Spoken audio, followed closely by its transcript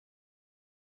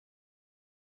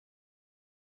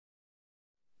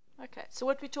Okay, so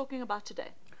what we're talking about today?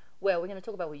 Well, we're going to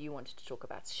talk about what you wanted to talk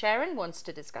about. Sharon wants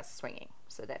to discuss swinging,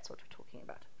 so that's what we're talking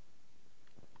about.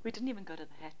 We didn't even go to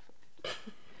the hat for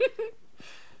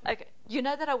that. Okay, you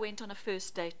know that I went on a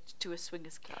first date to a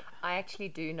swingers club. I actually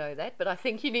do know that, but I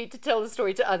think you need to tell the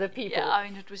story to other people. Yeah, I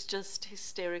mean, it was just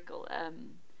hysterical.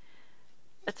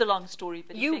 It's a long story,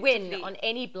 but you win on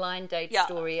any blind date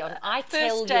story. I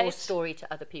tell your story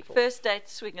to other people. First date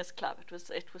swingers club.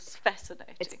 It was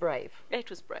fascinating. It's brave.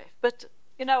 It was brave, but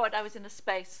you know what? I was in a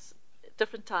space,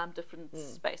 different time, different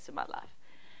space in my life.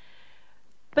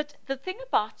 But the thing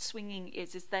about swinging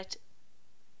is that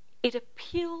it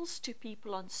appeals to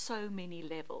people on so many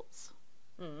levels.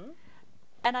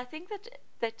 And I think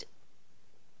that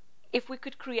if we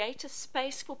could create a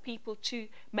space for people to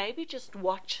maybe just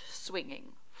watch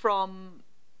swinging from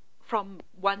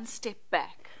one step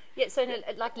back. Yeah, so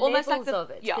like almost levels like of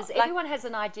it. Because everyone has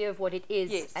an idea of what it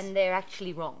is, and they're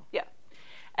actually wrong. Yeah.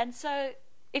 And so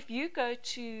if you go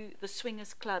to the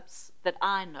swingers clubs that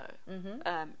I know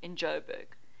in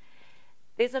Joburg,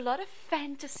 there's a lot of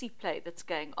fantasy play that's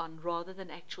going on rather than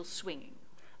actual swinging.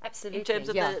 Absolutely. In terms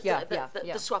of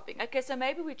the swapping. Okay, so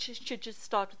maybe we should just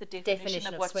start with the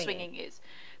definition of what swinging is.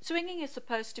 Swinging is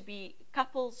supposed to be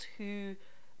couples who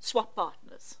swap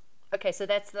partners. Okay, so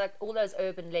that's like all those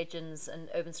urban legends and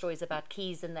urban stories about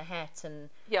keys in the hat and,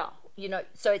 you know,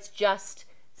 so it's just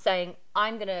saying,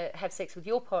 I'm going to have sex with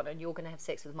your partner and you're going to have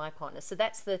sex with my partner. So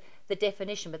that's the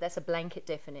definition, but that's a blanket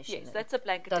definition. Yes, that's a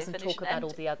blanket definition. Doesn't talk about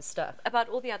all the other stuff. About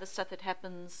all the other stuff that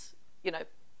happens, you know,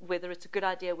 whether it's a good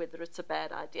idea, whether it's a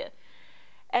bad idea.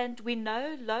 And we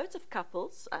know loads of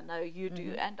couples, I know you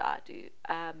do and I do,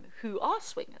 who are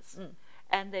swingers.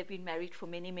 And they've been married for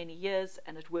many, many years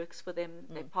and it works for them.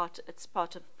 It's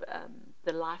part of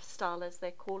the lifestyle, as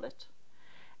they call it.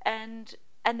 And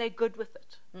they're good with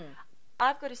it.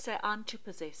 I've got to say, I'm too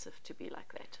possessive to be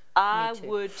like that. I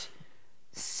would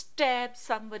stab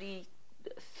somebody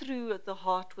through the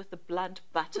heart with a blunt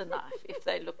butter knife if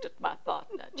they looked at my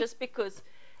partner, just because,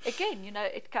 again, you know,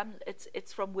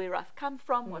 it's from where I've come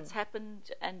from, what's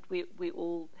happened, and we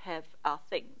all have our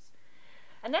things.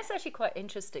 And that's actually quite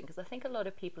interesting, because I think a lot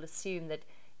of people assume that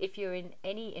if you're in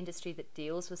any industry that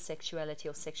deals with sexuality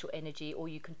or sexual energy, or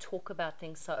you can talk about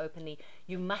things so openly,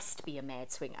 you must be a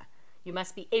mad swinger. You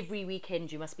must be, every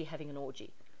weekend you must be having an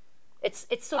orgy. It's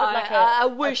sort of like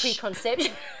a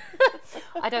preconception.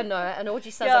 I don't know. An orgy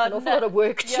sounds like an awful lot of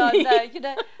work to me. No, you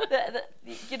know,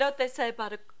 you know what they say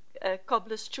about a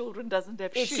cobbler's children doesn't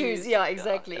have shoes. Yeah,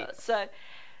 exactly. So,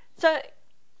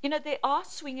 you know, there are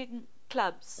swinging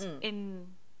clubs in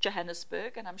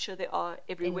Johannesburg, and I'm sure there are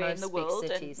everywhere in the world,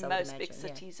 cities, and most big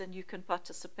cities, and you can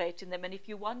participate in them. And if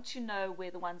you want to know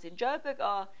where the ones in Joburg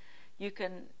are, you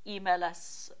can email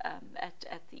us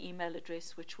at the email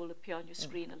address, which will appear on your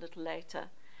screen a little later,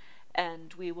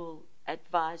 and we will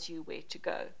advise you where to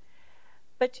go.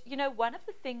 But, you know, one of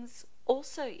the things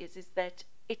also is that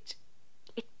it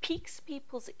piques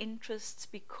people's interests,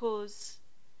 because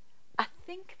I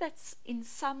think that's in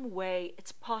some way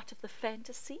it's part of the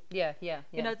fantasy. Yeah.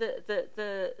 You know,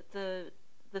 the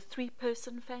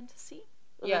 3-person fantasy.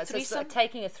 Yeah, so it's like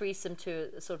taking a threesome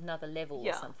to sort of another level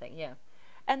or something. Yeah.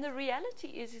 And the reality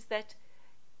is that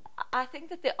I think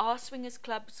that there are swingers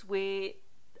clubs where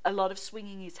a lot of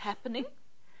swinging is happening,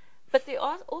 but there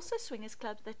are also swingers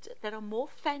clubs that are more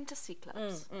fantasy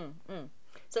clubs.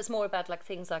 So it's more about like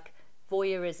things like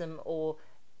voyeurism or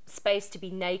space to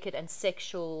be naked and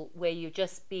sexual, where you're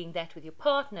just being that with your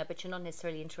partner, but you're not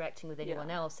necessarily interacting with anyone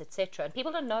else, etc. And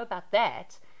people don't know about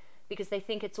that, because they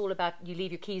think it's all about you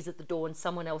leave your keys at the door and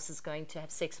someone else is going to have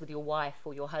sex with your wife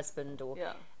or your husband, or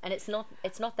and it's not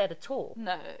that at all.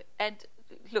 No. And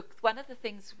look, one of the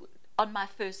things on my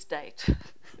first date,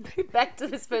 back to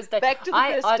this first date,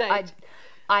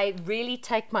 I really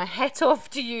take my hat off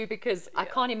to you, because I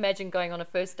can't imagine going on a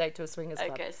first date to a swingers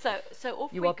club. Okay, so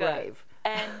off you we are go. brave.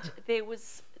 And there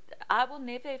was, I will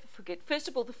never ever forget, first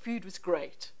of all, the food was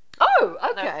great. Oh,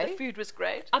 okay. The food was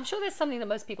great. I'm sure there's something that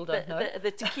most people don't know.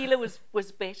 The tequila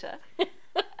was better.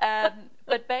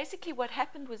 But basically what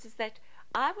happened was that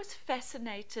I was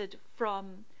fascinated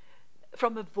from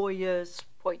a voyeur's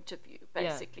point of view,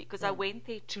 basically, because I went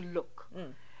there to look.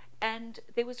 And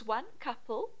there was one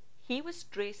couple. He was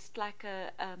dressed like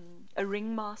a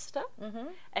ringmaster,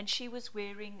 and she was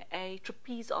wearing a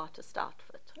trapeze artist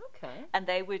outfit. Okay. And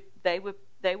they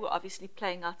were obviously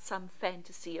playing out some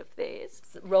fantasy of theirs.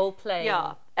 Role playing.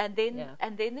 Yeah. And then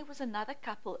there was another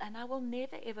couple, and I will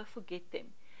never ever forget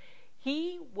them.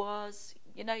 He was,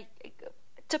 you know, a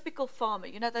typical farmer.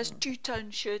 You know those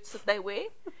two-tone shirts that they wear?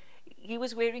 He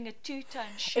was wearing a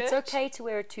two-tone shirt. It's okay to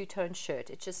wear a two-tone shirt.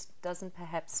 It just doesn't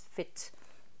perhaps fit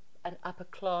an upper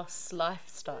class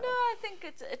lifestyle. No, I think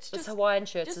it's There's just Hawaiian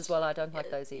shirts just, as well. I don't like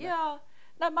those either. Yeah.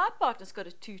 No, my partner's got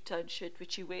a two-tone shirt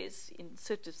which he wears in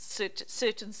certain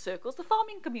circles, the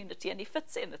farming community, and he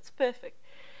fits in. It's perfect.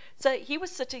 So he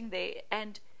was sitting there,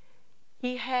 and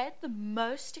he had the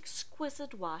most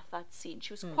exquisite wife I'd seen.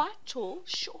 She was quite tall,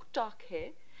 short, dark hair,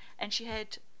 and she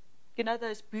had, you know,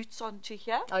 those boots onto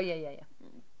here. Oh yeah.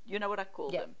 You know what I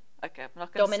call Yeah. them? Okay, I'm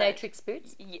not going to say. Dominatrix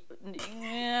boots.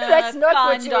 Yeah, That's not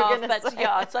what kind you were of, going to but say.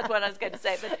 yeah, it's not what I was going to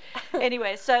say. But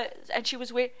anyway, so, and she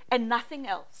was wearing, and nothing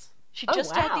else. She Oh,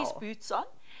 just had these wow. boots on,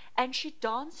 and she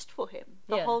danced for him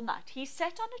the Yeah. whole night. He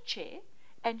sat on a chair,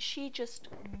 and she just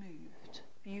moved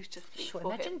beautifully Sure,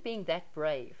 for imagine him. being that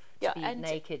brave to Yeah, be and-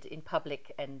 naked in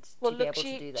public and Well, to be look, able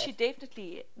to do that. she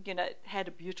definitely, you know, had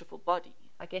a beautiful body.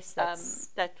 I guess That was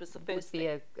the would first be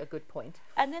thing. a good point.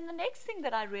 And then the next thing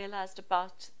that I realized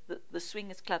about the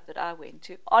swingers club that I went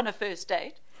to on a first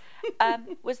date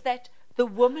was that the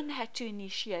woman had to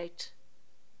initiate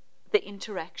the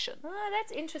interaction. Oh,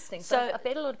 that's interesting. So- So I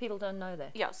bet a lot of people don't know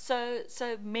that. Yeah, so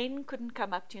men couldn't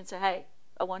come up to you and say, "Hey,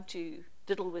 I want to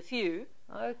diddle with you."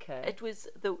 Okay. It was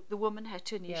the woman had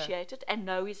to initiate it, and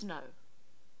no is no.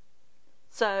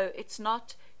 So it's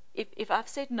not, if I've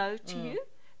said no to you,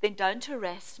 then don't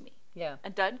harass me. Yeah.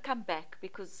 And don't come back,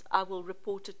 because I will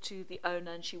report it to the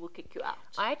owner and she will kick you out.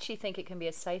 I actually think it can be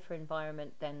a safer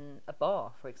environment than a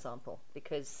bar, for example,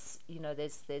 because you know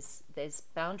there's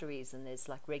boundaries and there's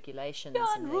like regulations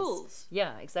And there's- rules.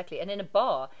 Yeah, exactly. And in a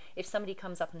bar, if somebody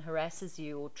comes up and harasses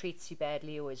you or treats you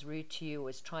badly or is rude to you or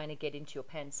is trying to get into your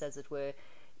pants, as it were,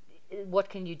 what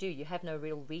can you do? You have no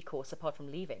real recourse apart from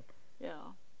leaving. Yeah.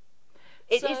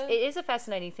 It So- is a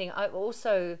fascinating thing. I've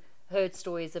also heard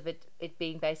stories of it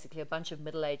being basically a bunch of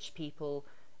middle-aged people,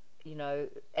 you know,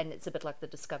 and it's a bit like the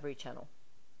Discovery Channel.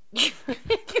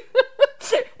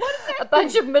 A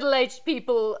bunch of middle-aged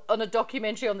people on a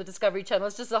documentary on the Discovery Channel.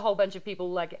 It's just a whole bunch of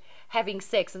people like having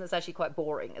sex, and it's actually quite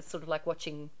boring. It's sort of like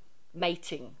watching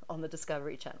mating on the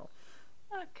Discovery Channel.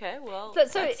 Okay, well,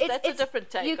 So that's a different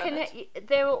take You on can it.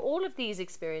 there are all of these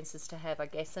experiences to have, I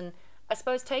guess, and I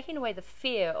suppose taking away the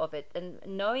fear of it and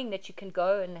knowing that you can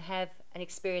go and have an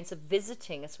experience of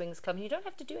visiting a swingers club, and you don't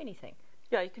have to do anything.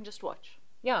 Yeah, you can just watch.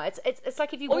 Yeah, it's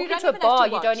like if you Or walk you don't into a even have to bar,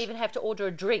 you don't watch. even have to order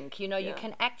a drink. You know, you Yeah.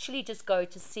 can actually just go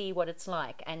to see what it's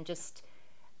like and just,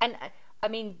 and I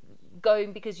mean,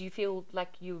 going because you feel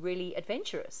like you're really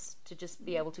adventurous to just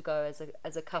be able to go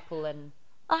as a couple and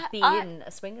be in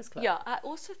a swingers club. Yeah, I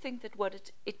also think that what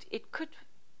it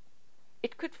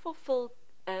could fulfill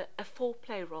a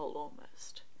foreplay role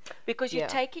almost, because you're Yeah.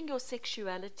 taking your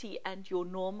sexuality and your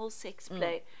normal sex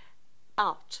play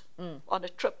out on a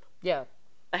trip, Yeah.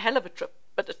 a hell of a trip,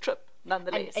 but a trip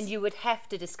nonetheless. And you would have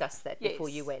to discuss that before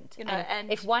Yes. you went. You know,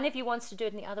 and- if one of you wants to do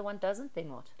it and the other one doesn't,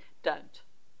 then what? don't.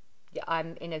 Yeah,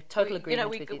 I'm in a total agreement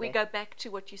with you we there. go back to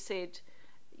what you said.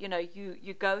 You know,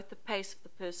 you go at the pace of the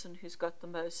person who's got the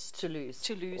most To lose,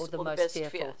 or or the the most best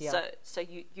fearful, fear. yeah. So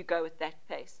you go at that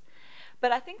pace.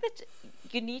 But I think that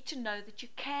you need to know that you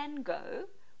can go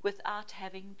without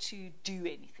having to do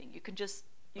anything. You can just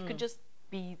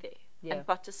be there Yeah. and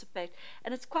participate,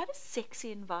 and it's quite a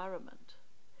sexy environment.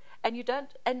 And you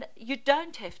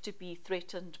don't have to be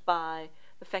threatened by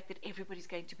the fact that everybody's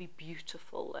going to be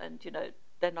beautiful, and you know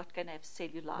they're not going to have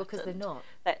cellulite. Because they're and not.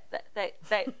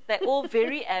 They're all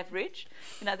very average.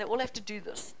 You know, they all have to do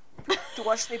this to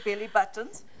wash their belly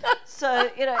buttons.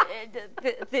 So you know,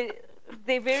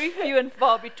 they're very few and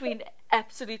far between.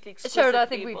 Absolutely exquisite Sharon, I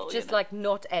think people, we've you just know. like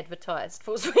not advertised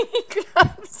for swinging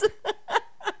clubs.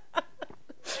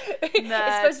 It's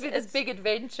supposed to be this big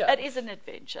adventure. It is an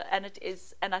adventure,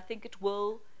 and I think it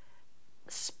will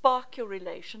spark your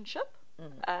relationship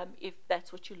if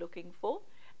that's what you're looking for,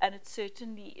 and it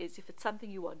certainly is if it's something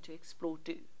you want to explore.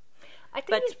 Do, I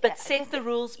think but set the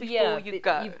rules before you but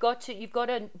go. You've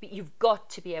got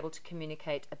to be able to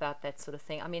communicate about that sort of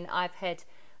thing. I mean, I've had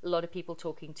a lot of people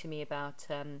talking to me about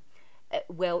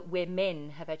where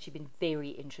men have actually been very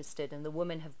interested, and the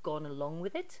women have gone along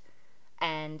with it.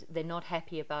 And they're not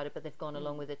happy about it, but they've gone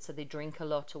along with it, so they drink a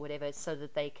lot or whatever, so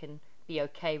that they can be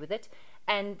okay with it.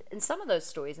 And in some of those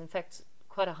stories, in fact,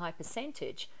 quite a high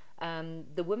percentage,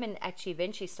 the women actually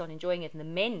eventually start enjoying it, and the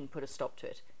men put a stop to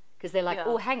it. Because they're like, Yeah.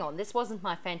 oh, hang on, this wasn't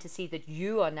my fantasy that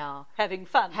you are now having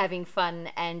fun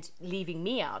and leaving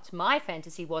me out. My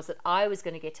fantasy was that I was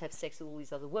going to get to have sex with all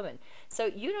these other women. So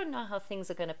you don't know how things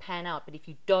are going to pan out, but if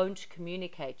you don't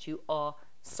communicate, you are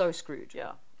so screwed.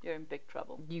 Yeah, you're in big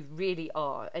trouble. You really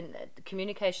are, and the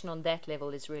communication on that level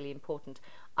is really important.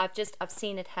 I've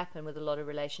seen it happen with a lot of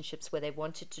relationships where they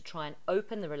wanted to try and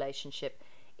open the relationship.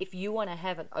 If you want to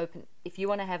have an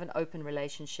open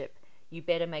relationship, you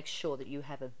better make sure that you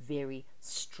have a very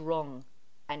strong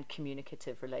and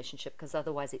communicative relationship, because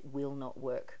otherwise it will not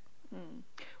work.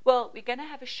 Well, we're going to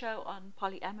have a show on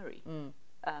polyamory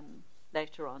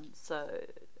later on. So,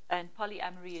 and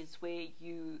polyamory is where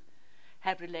you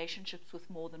have relationships with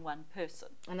more than one person.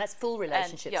 And that's full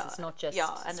relationships. It's not just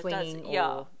swinging.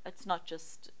 It's not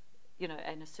just, in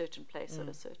a certain place at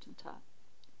a certain time.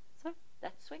 So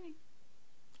that's swinging.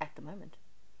 At the moment.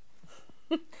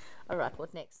 All right,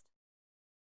 what next?